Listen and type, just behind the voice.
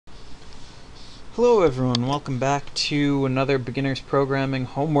Hello everyone, welcome back to another Beginners Programming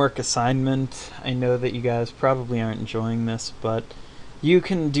homework assignment. I know that you guys probably aren't enjoying this, but you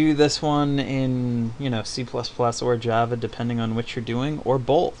can do this one in, C++ or Java depending on which you're doing, or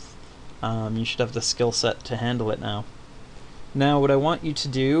both. You should have the skill set to handle it now. Now what I want you to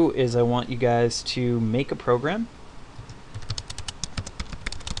do is I want you guys to make a program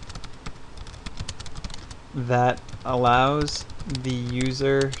that allows the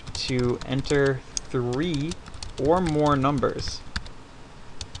user to enter 3 or more numbers.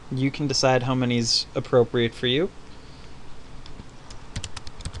 You can decide how many is appropriate for you.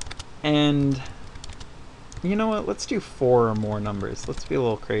 And you know what, let's do 4 or more numbers. Let's be a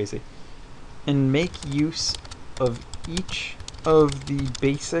little crazy. And make use of each of the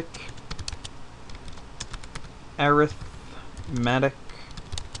basic arithmetic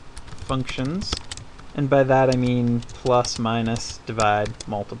functions. And by that I mean plus, minus, divide,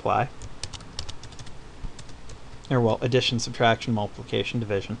 multiply. Or well, addition, subtraction, multiplication,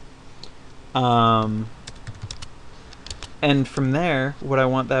 division. And from there, what I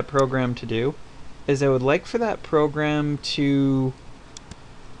want that program to do is I would like for that program to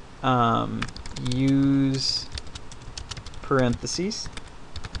use parentheses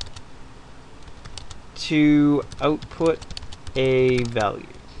to output a value.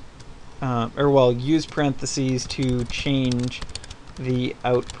 Use parentheses to change the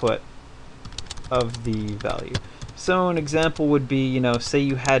output of the value. So an example would be, say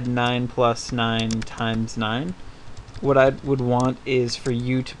you had 9 plus 9 times 9. What I would want is for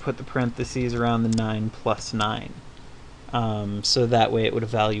you to put the parentheses around the 9 plus 9. So that way it would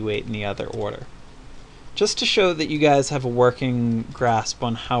evaluate in the other order. Just to show that you guys have a working grasp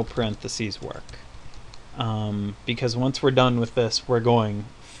on how parentheses work. Because once we're done with this, we're going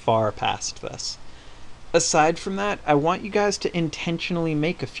far past this. Aside from that, I want you guys to intentionally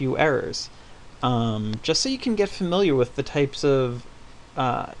make a few errors. Just so you can get familiar with the types of,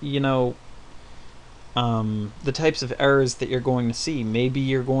 the types of errors that you're going to see. Maybe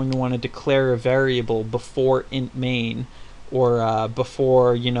you're going to want to declare a variable before int main, or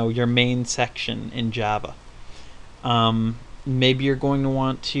before, your main section in Java. Maybe you're going to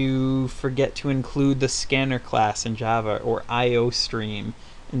want to forget to include the scanner class in Java, or IOStream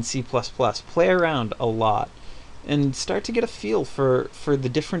in C++. Play around a lot and start to get a feel for the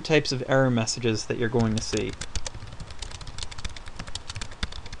different types of error messages that you're going to see.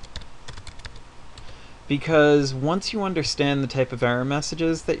 Because once you understand the type of error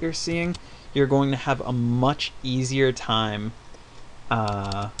messages that you're seeing, you're going to have a much easier time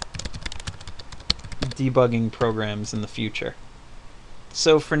debugging programs in the future.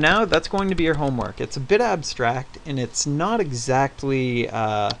 So for now, that's going to be your homework. It's a bit abstract, and it's not exactly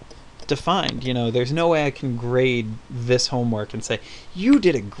defined. There's no way I can grade this homework and say, you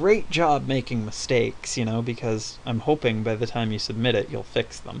did a great job making mistakes, because I'm hoping by the time you submit it, you'll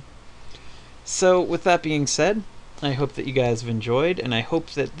fix them. So with that being said, I hope that you guys have enjoyed, and I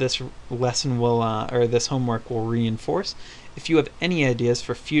hope that this lesson will, or this homework will reinforce. If you have any ideas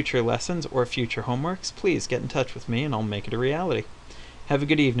for future lessons or future homeworks, please get in touch with me and I'll make it a reality. Have a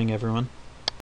good evening, everyone.